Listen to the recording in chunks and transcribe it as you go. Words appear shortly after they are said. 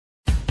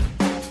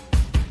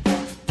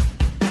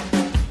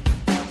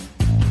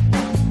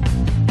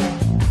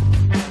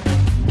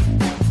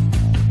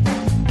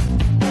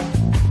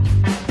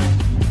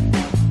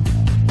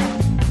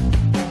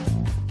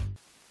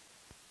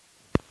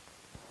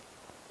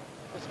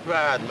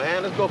Ride,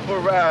 man. Let's go for a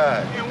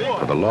ride.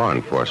 For the law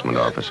enforcement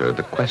officer,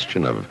 the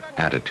question of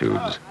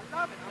attitudes,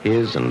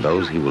 his and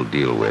those he will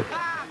deal with,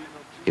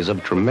 is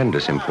of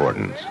tremendous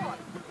importance.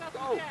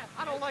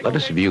 Let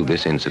us view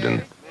this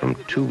incident from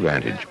two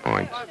vantage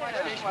points.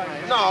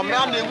 No,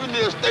 man, we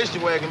need a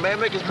station wagon, man.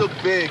 Make us look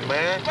big,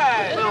 man.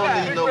 We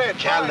don't need no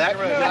Cadillac.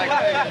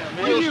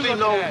 You don't see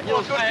no... You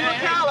don't see no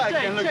Cadillac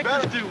and look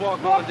better.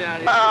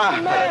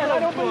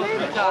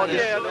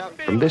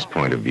 From this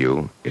point of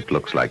view, it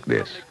looks like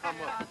this.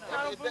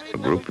 A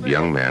group of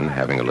young men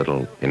having a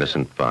little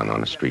innocent fun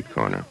on a street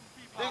corner.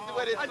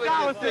 I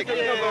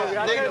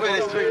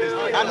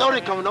know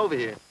they're coming over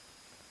here.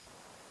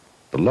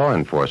 The law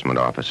enforcement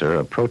officer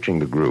approaching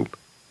the group,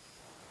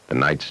 the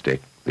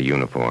nightstick, the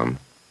uniform,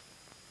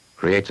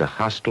 creates a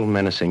hostile,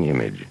 menacing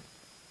image.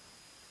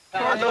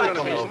 I know they're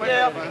coming over.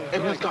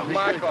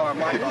 My car.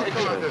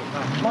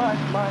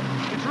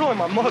 It's really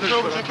my mother's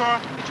car.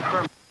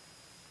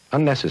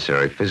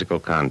 Unnecessary physical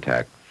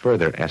contact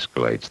further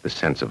escalates the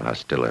sense of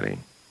hostility.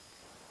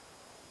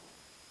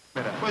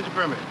 Where's your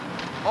permit?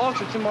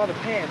 Also, it's in my other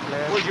pants,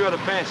 man. Where's your other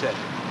pants at?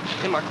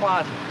 In my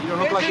closet. You don't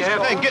look like you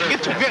have... Hey, get off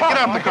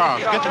the car.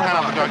 Get your hand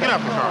off the car. Get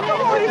off the car.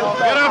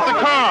 Get off the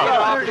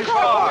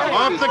car.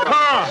 Off the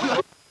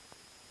car.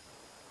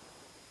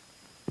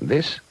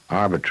 This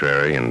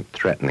arbitrary and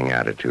threatening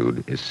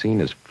attitude is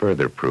seen as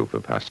further proof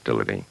of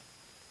hostility.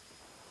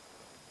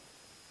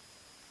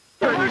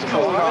 Get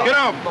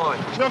off.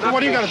 What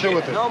do you got to do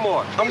with it? No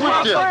more. I'm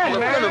with you.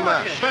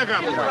 Back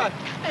up.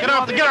 Get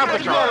off the car.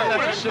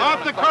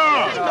 Off the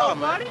car.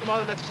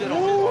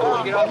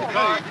 Get off the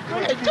car.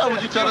 Hey, tell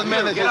what you tell this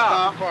man that's his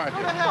car.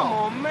 Come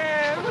on,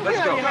 man.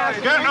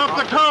 Get off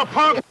the car,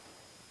 punk.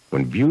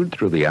 When viewed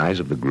through the eyes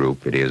of the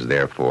group, it is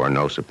therefore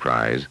no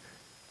surprise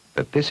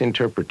that this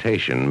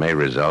interpretation may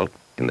result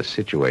in the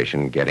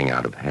situation getting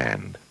out of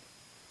hand.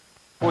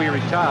 Before you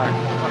retire.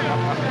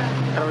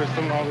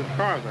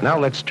 Now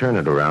let's turn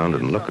it around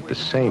and look at the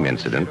same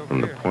incident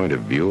from the point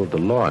of view of the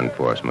law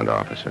enforcement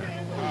officer.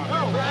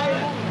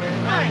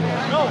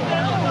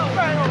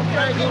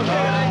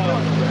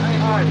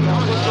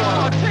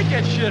 Take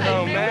that shit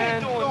home,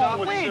 man.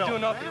 We ain't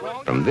doing nothing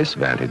wrong. From this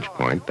vantage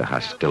point, the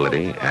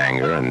hostility,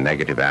 anger, and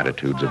negative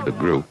attitudes of the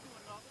group,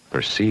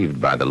 perceived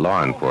by the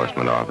law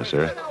enforcement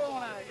officer,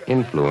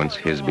 influence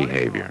his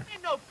behavior.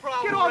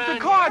 Get off the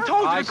car. I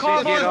told you to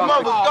call Get off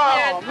the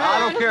car. I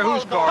don't care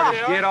whose car it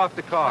is. Get off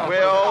the car.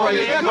 Well,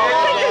 Take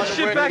that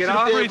shit back to the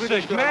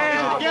precinct,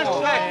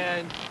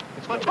 man.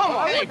 Come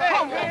on.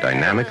 The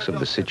dynamics of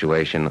the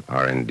situation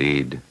are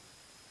indeed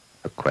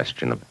a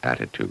question of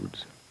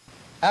attitudes.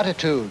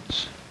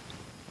 Attitudes,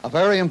 a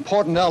very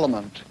important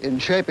element in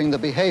shaping the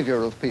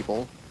behavior of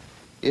people,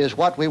 is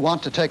what we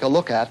want to take a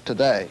look at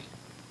today.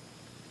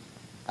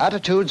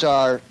 Attitudes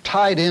are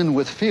tied in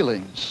with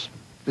feelings,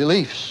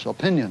 beliefs,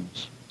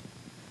 opinions.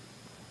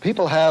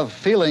 People have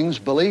feelings,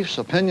 beliefs,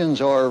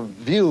 opinions, or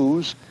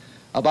views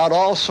about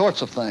all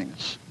sorts of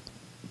things.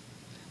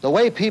 The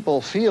way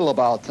people feel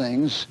about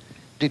things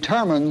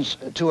determines,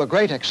 to a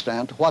great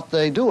extent, what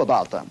they do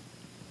about them.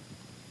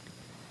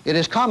 It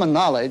is common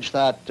knowledge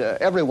that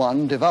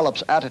everyone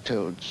develops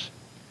attitudes,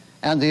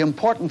 and the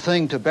important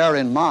thing to bear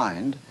in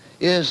mind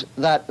is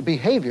that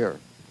behavior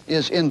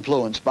is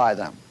influenced by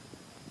them.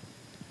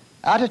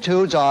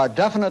 Attitudes are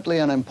definitely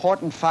an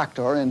important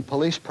factor in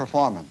police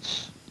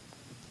performance.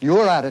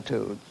 Your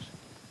attitudes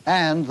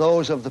and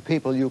those of the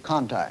people you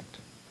contact.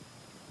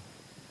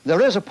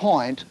 There is a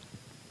point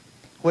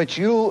which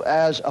you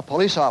as a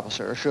police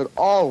officer should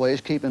always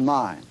keep in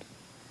mind.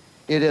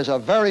 It is a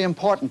very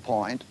important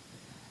point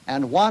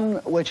and one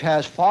which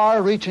has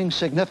far-reaching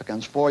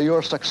significance for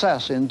your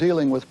success in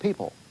dealing with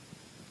people.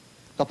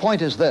 The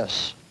point is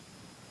this: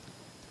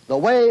 the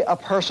way a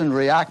person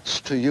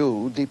reacts to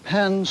you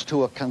depends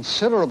to a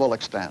considerable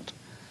extent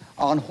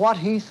on what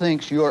he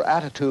thinks your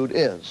attitude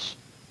is.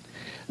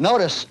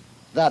 Notice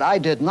that I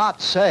did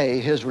not say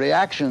his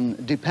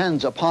reaction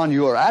depends upon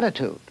your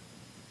attitude.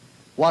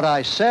 What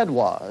I said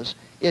was,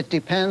 it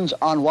depends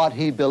on what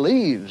he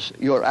believes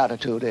your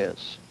attitude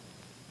is.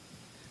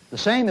 The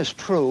same is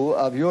true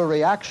of your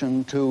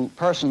reaction to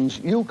persons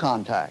you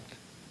contact.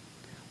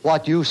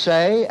 What you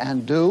say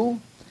and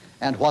do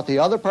and what the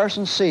other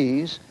person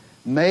sees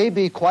may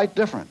be quite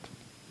different.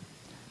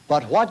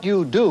 But what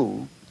you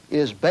do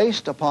is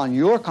based upon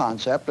your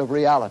concept of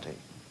reality.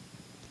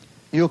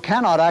 You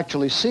cannot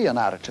actually see an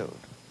attitude.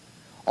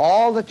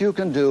 All that you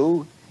can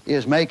do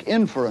is make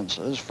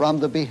inferences from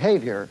the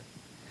behavior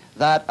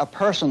that a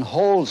person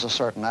holds a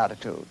certain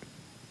attitude.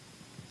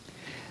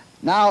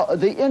 Now,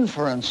 the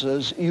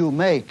inferences you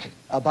make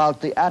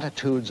about the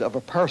attitudes of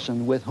a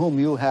person with whom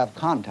you have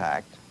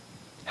contact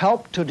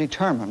help to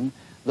determine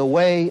the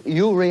way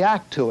you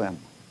react to him.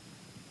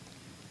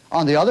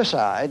 On the other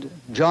side,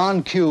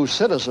 John Q.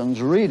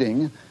 Citizen's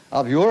reading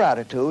of your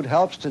attitude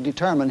helps to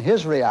determine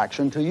his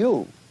reaction to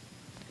you.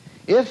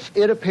 If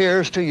it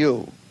appears to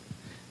you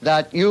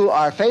that you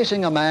are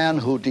facing a man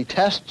who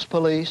detests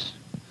police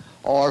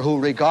or who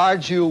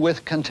regards you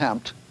with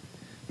contempt,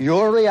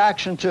 your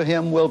reaction to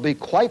him will be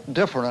quite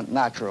different,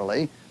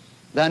 naturally,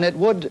 than it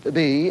would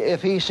be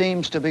if he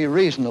seems to be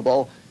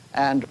reasonable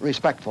and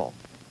respectful.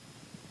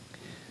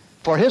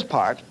 For his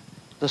part,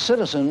 the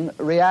citizen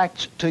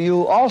reacts to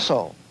you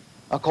also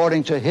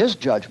according to his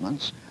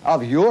judgments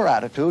of your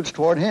attitudes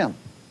toward him.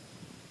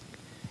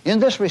 In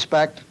this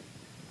respect,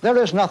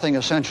 there is nothing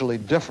essentially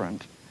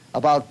different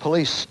about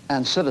police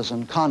and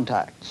citizen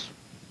contacts.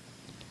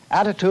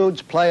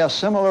 Attitudes play a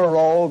similar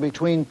role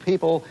between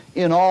people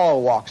in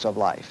all walks of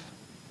life.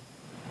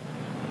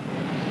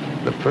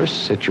 The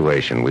first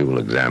situation we will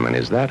examine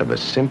is that of a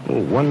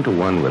simple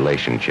one-to-one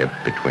relationship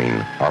between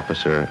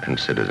officer and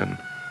citizen.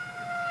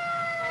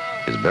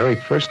 His very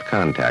first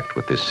contact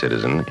with this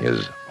citizen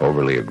is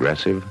overly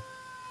aggressive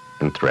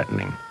and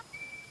threatening.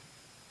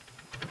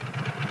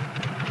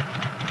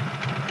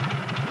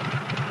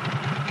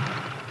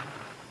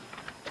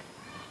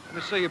 Let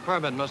me see your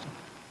permit, mister.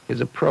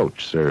 His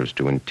approach serves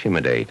to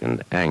intimidate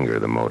and anger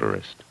the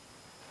motorist.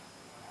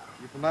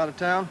 You from out of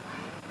town?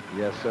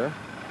 Yes, sir.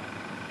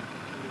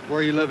 Where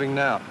are you living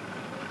now?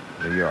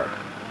 New York.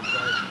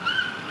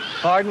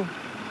 Pardon?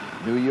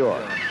 New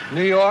York.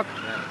 New York?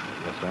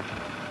 Yes, sir.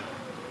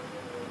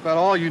 About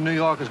all you New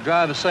Yorkers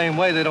drive the same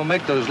way. They don't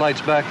make those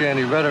lights back there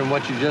any redder than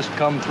what you just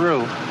come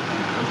through.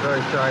 I'm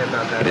very sorry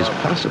about that. It is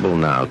possible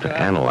now to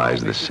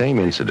analyze the same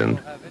incident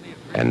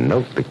and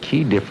note the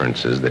key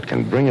differences that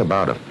can bring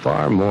about a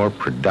far more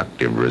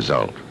productive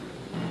result.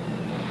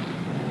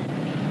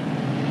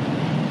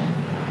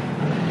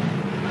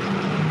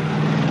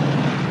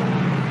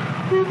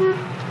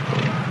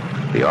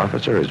 The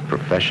officer is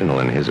professional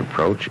in his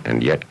approach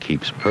and yet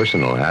keeps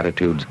personal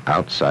attitudes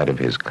outside of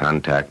his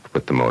contact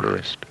with the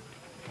motorist.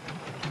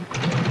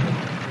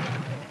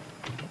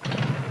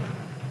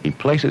 He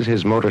places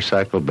his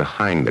motorcycle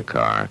behind the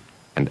car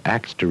and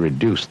acts to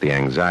reduce the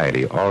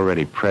anxiety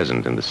already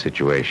present in the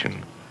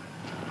situation.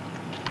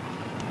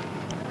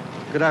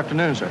 Good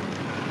afternoon, sir.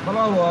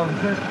 Hello,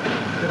 officer.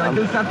 Did I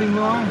do something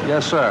wrong?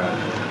 Yes, sir.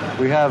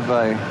 We have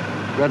a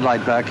red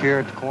light back here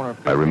at the corner.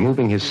 By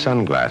removing his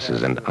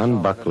sunglasses and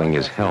unbuckling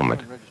his helmet,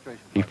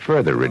 he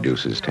further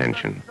reduces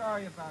tension.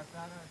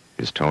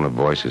 His tone of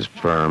voice is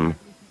firm,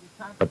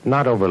 but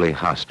not overly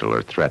hostile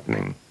or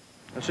threatening.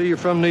 I see you're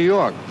from New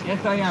York.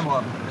 Yes, I am,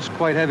 officer. It's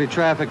quite heavy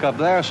traffic up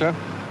there, sir.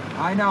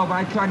 I know, but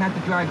I try not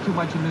to drive too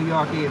much in New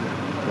York either.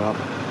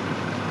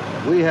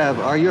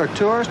 Well, are you a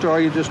tourist or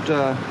are you just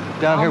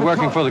down here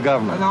working for the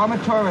government? No, I'm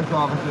a tourist,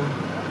 officer.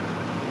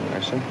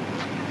 I see.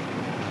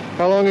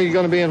 How long are you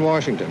going to be in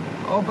Washington?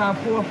 Oh, about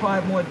 4 or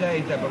 5 more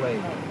days, I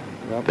believe.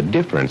 The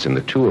difference in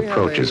the two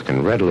approaches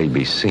can readily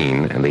be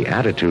seen, and the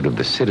attitude of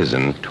the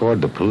citizen toward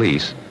the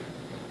police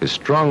is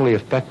strongly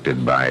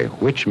affected by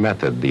which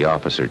method the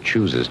officer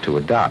chooses to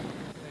adopt.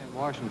 In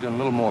Washington, a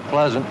little more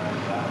pleasant,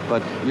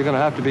 but you're going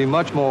to have to be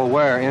much more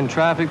aware in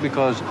traffic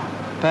because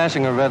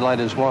passing a red light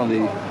is one of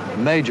the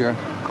major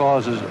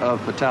causes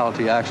of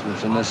fatality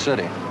accidents in this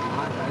city.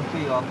 I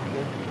see,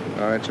 officer.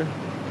 All right, sir.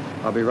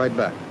 I'll be right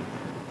back.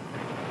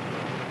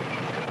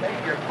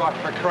 Take your buck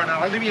for crying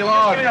out loud. Leave me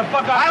alone. I don't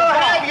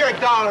have your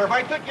dollar. If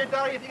I took your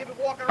dollar, you think you'd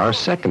be walking around. Our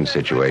second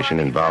situation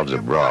involves a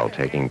brawl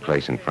taking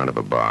place in front of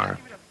a bar.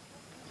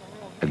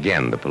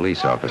 Again, the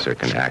police officer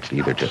can act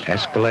either to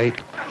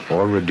escalate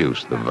or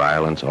reduce the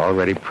violence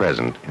already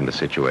present in the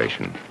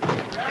situation. All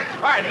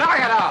right, knock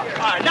it out.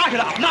 All right, knock it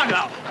out. Knock it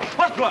out.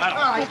 What's going on?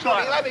 All right,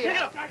 Tony, let me...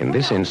 In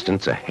this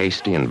instance, a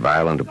hasty and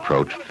violent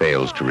approach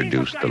fails to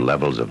reduce the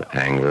levels of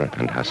anger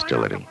and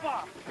hostility.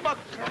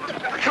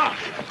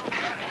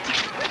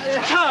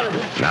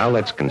 Now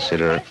let's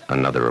consider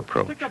another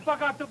approach. Oh,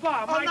 now it's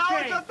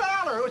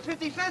 $1. It was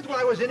 50 cents when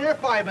I was in here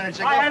 5 minutes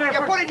ago.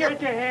 You put it in your...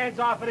 Get your hands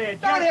off of there.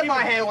 Don't hit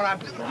my hand when I'm...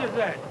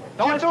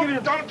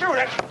 Don't do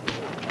it.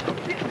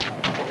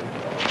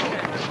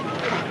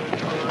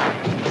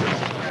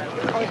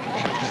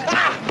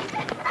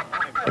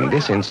 In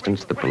this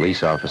instance, the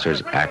police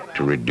officers act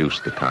to reduce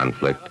the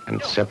conflict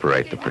and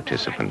separate the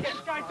participants,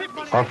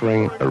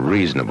 offering a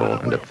reasonable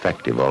and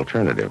effective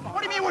alternative.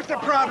 What do you mean, what's the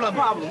problem?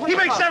 He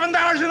makes $7 an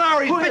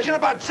hour. He's bitching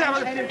about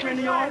 7.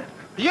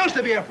 He used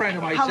to be a friend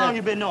of mine. How long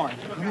you been knowing?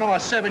 No,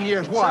 7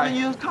 years. Why? 7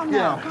 years? Calm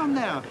down, calm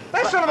down.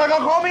 That son of a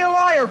gun called me a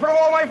liar in front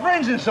of all my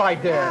friends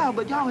inside there. Yeah,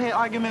 but y'all had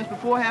arguments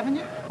before, haven't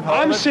you?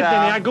 I'm sitting there.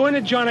 I go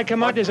into John, I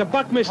come out, there's a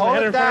buck missing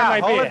head in front of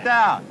my beer. Hold it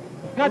down.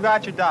 Who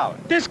got your dollar?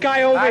 This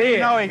guy over How do here. you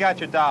know he got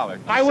your dollar?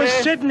 I was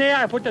sitting there,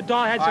 I put the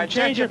dollar, had some right,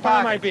 change check in front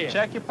of my your beer. pockets.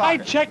 Check your I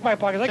pockets. checked my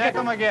pockets. Check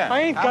them again.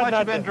 I ain't How got much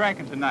nothing. you been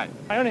drinking tonight?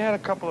 I only had a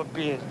couple of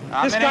beers.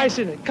 How This many? guy's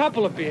in a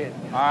couple of beers.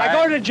 All I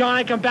right. go to John,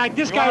 I come back.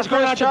 This You guy's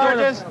wanna going out press the door.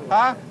 charges?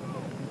 Huh?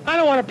 I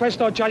don't want to press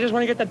no charges. I just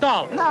want to get the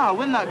dollar. No,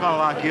 we're not gonna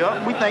lock you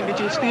up. We think that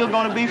you're still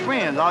gonna be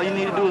friends. All you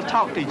need to do is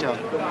talk to each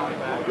other.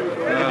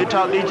 If you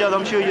talk to each other,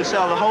 I'm sure you'll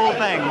sell the whole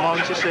thing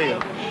amongst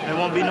yourselves. There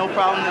won't be no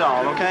problem at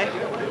all, okay?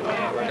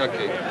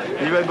 Okay.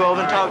 You ready to go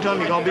over and talk to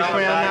him? You gonna be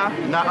friends now?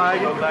 Not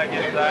argue?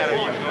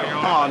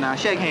 Come on now,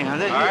 shake hands.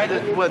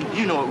 Well,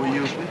 you know what we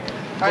used to.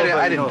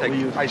 I didn't take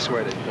it. I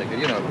swear I didn't take it.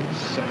 You know,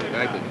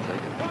 I didn't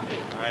take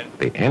it.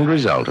 The end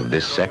result of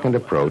this second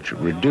approach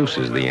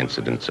reduces the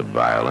incidence of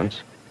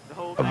violence,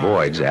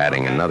 avoids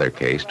adding another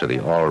case to the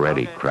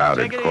already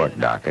crowded court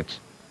dockets,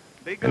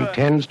 and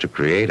tends to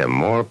create a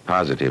more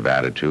positive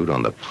attitude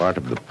on the part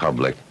of the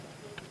public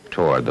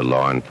toward the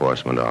law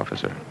enforcement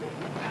officer.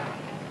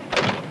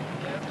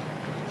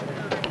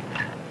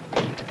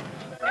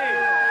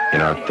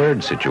 In our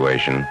third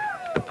situation,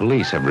 the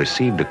police have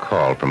received a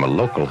call from a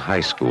local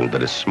high school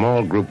that a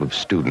small group of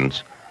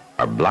students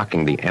are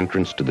blocking the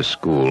entrance to the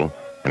school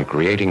and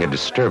creating a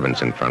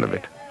disturbance in front of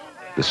it.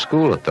 The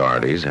school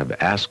authorities have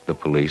asked the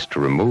police to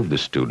remove the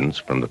students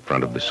from the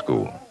front of the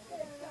school.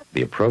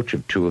 The approach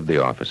of two of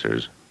the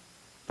officers,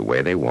 the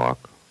way they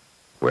walk,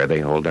 where they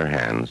hold their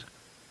hands,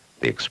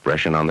 the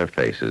expression on their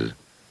faces,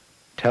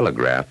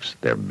 telegraphs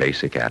their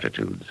basic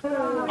attitudes.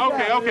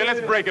 Okay,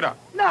 let's break it up.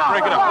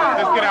 Break it up.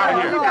 Let's get out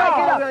of here.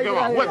 Come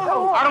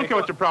on. I don't care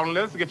what your problem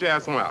is. Let's get your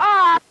ass somewhere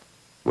else.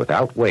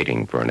 Without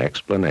waiting for an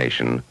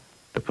explanation,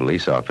 the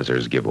police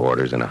officers give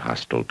orders in a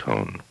hostile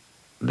tone.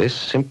 This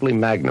simply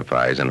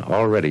magnifies an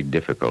already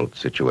difficult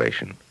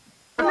situation.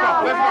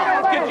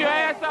 Let's get your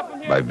ass up in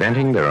here. By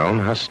venting their own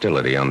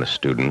hostility on the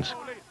students,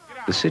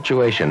 the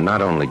situation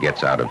not only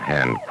gets out of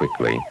hand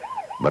quickly,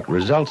 but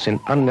results in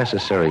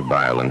unnecessary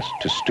violence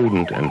to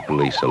student and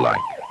police alike.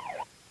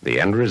 The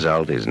end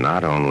result is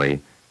not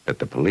only that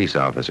the police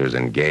officers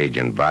engage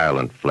in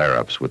violent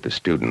flare-ups with the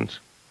students,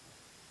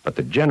 but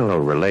the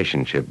general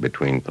relationship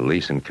between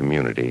police and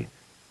community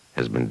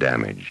has been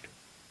damaged.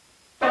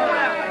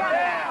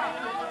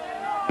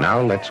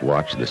 Now let's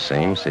watch the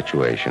same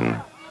situation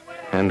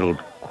handled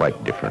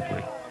quite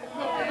differently.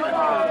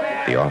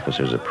 The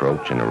officers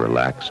approach in a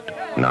relaxed,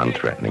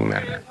 non-threatening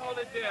manner.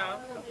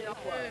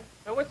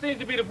 Now, what seems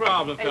to be the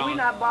problem, fellas? Hey, we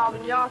not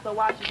bothering y'all, so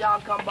why should y'all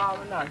come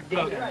bothering us?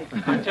 Look, I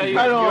tell you,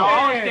 you're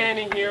all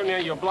standing here, now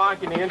you're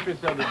blocking the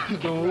entrance of the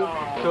school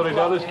so that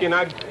others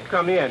cannot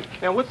come in.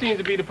 Now, what seems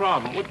to be the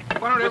problem?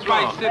 Why don't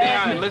everybody sit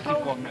down and listen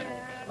for a minute?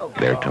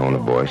 Their tone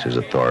of voice is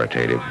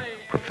authoritative,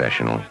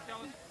 professional,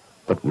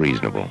 but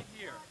reasonable.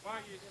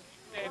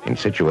 In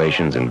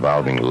situations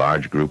involving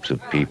large groups of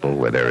people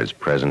where there is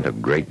present a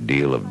great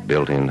deal of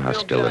built-in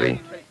hostility,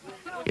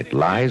 it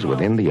lies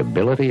within the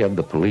ability of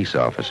the police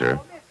officer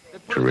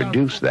to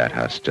reduce that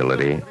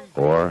hostility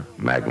or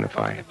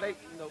magnify it.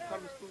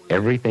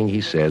 Everything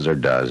he says or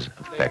does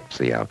affects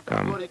the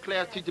outcome. The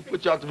class teacher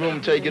put you out the room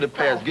and tell you get a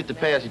pass. Get the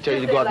pass, he tell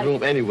you to go out the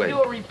room anyway.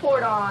 Do a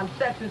report on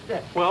such and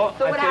such. Well,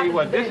 I tell you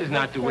what, this is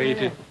not the way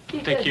to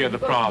take care of the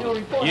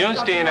problem. You don't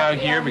stand out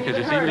here because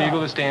it's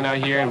illegal to stand out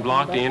here and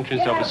block the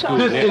entrance of a school.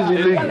 This is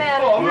illegal.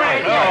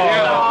 Right.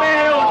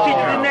 Man, don't teach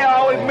them there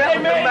always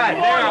messing with somebody.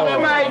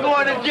 Man,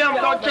 going to the gym,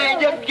 don't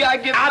change up, you gotta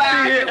get I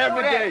fired. be here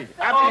every day.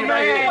 I be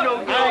right here.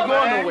 I ain't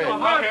going nowhere.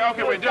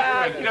 Okay, wait,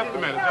 just a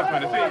minute.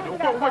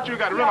 See, what you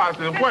got to realize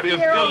is what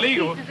is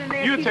illegal,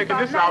 you're taking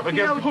this out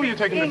against, who you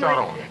taking this out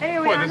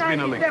on? What is being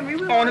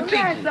illegal? On the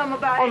teacher.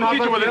 On the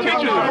teacher, well, the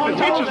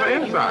teachers are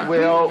inside.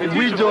 Well,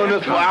 we doing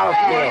this for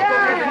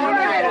ourselves.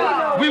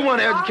 We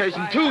want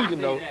education too, you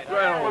know.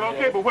 Well,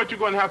 okay, but what you're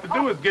going to have to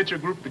do is get your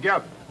group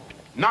together.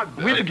 Not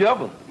We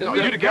together.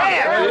 You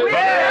together.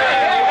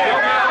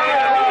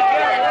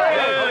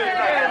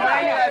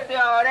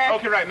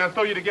 Okay, right, now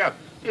throw you together.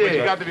 But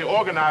you got to be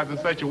organized in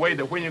such a way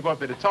that when you go up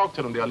there to talk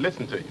to them, they'll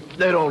listen to you.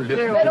 They don't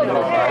listen to nobody.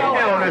 They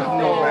don't listen to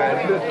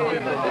nobody.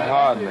 It's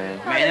hard, man.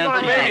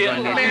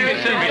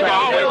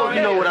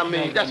 You know what I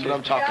mean? That's what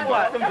I'm talking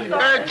about.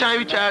 Every time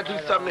you try to do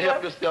something to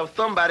help yourself,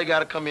 somebody got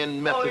to come in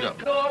and mess it up.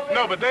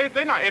 No, but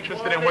they're not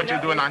interested in what you're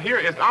doing out here.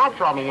 It's our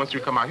problem once you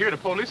come out here, the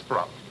police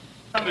problem.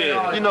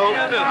 You know,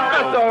 that's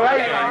all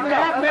right.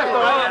 That's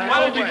all right. Why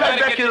don't you come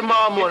back here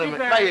tomorrow morning, man?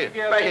 Right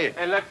here, right here.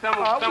 And let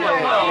someone I'm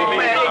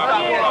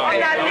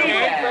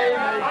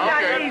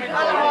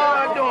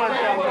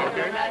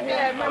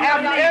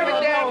not after every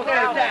damn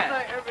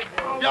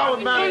time. Y'all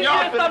was man,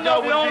 y'all finna go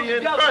with me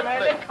in the first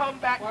place. Come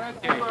back.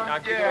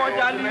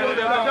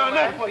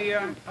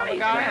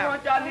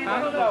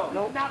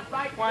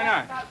 Why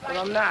not?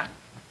 I'm not.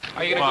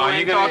 Are you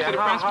going to talk to the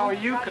principal? How are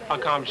you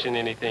accomplishing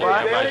anything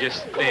by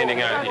just standing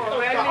out here?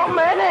 Oh,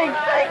 man,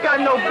 ain't got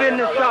no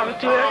business talking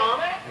to it.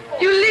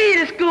 You leave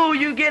the school,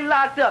 you get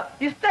locked up.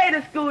 You stay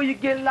to school, you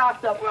get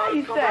locked up. What are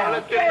you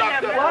saying?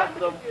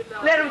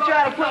 Let them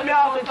try to put me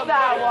off the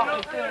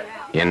sidewalk.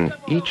 In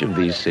each of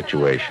these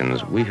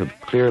situations, we have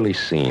clearly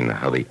seen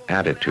how the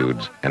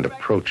attitudes and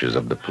approaches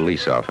of the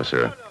police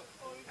officer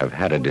have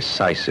had a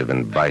decisive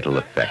and vital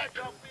effect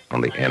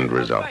on the end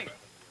result.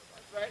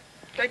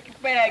 Take your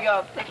bag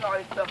off. Take all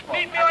your stuff off.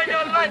 Meet me on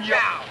your lunch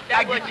hour.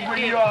 That's what you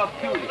did.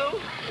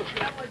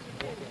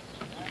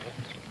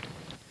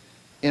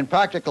 In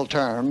practical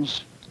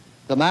terms,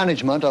 the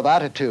management of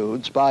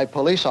attitudes by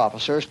police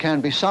officers can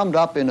be summed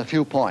up in a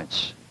few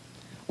points.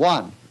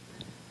 One,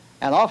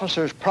 an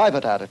officer's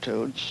private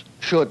attitudes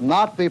should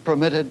not be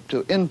permitted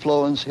to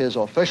influence his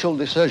official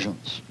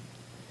decisions.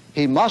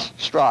 He must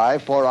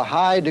strive for a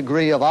high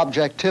degree of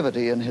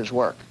objectivity in his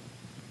work.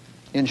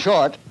 In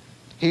short,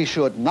 he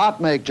should not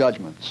make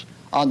judgments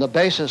on the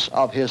basis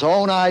of his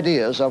own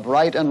ideas of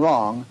right and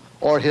wrong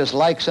or his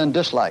likes and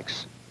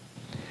dislikes.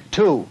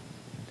 Two,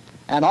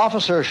 An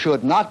officer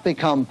should not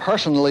become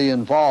personally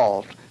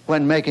involved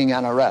when making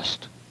an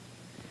arrest.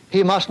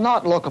 He must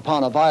not look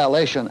upon a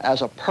violation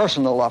as a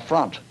personal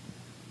affront.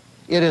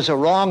 It is a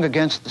wrong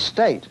against the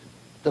state,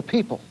 the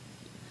people,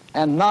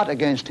 and not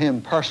against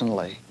him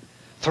personally.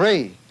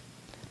 3,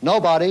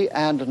 nobody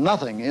and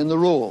nothing in the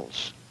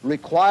rules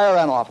require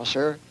an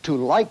officer to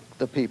like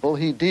the people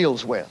he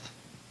deals with.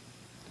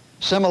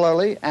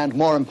 Similarly, and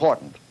more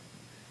important,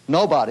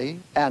 nobody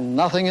and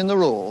nothing in the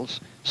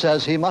rules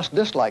says he must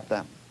dislike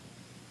them.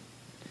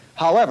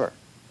 However,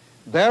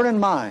 bear in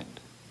mind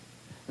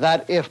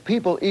that if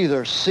people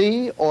either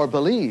see or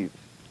believe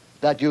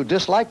that you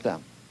dislike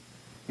them,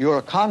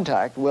 your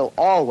contact will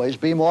always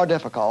be more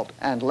difficult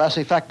and less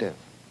effective.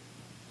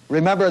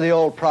 Remember the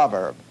old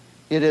proverb,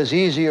 it is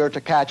easier to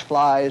catch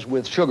flies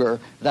with sugar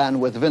than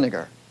with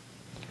vinegar.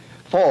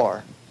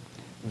 4,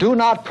 do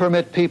not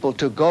permit people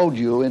to goad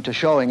you into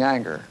showing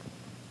anger.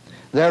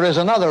 There is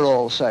another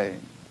old saying,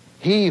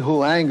 he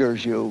who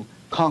angers you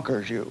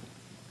conquers you.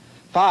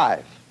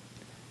 5,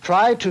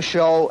 try to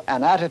show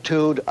an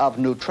attitude of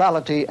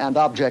neutrality and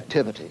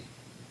objectivity.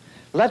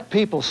 Let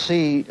people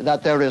see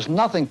that there is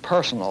nothing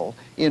personal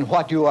in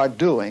what you are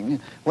doing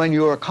when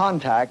your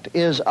contact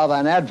is of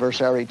an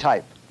adversary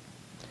type.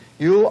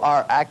 You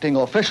are acting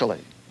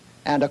officially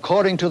and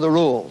according to the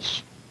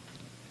rules.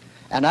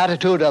 An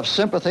attitude of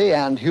sympathy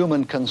and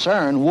human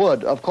concern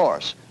would, of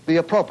course, be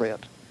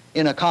appropriate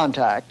in a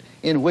contact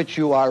in which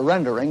you are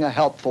rendering a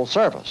helpful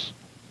service.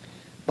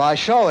 By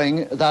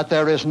showing that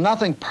there is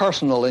nothing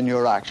personal in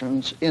your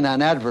actions in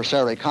an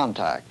adversary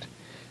contact,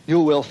 you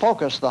will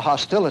focus the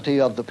hostility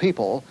of the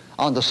people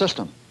on the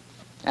system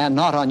and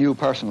not on you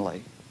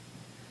personally.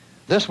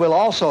 This will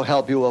also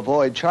help you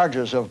avoid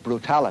charges of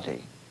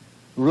brutality,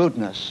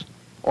 rudeness,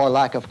 or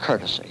lack of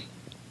courtesy.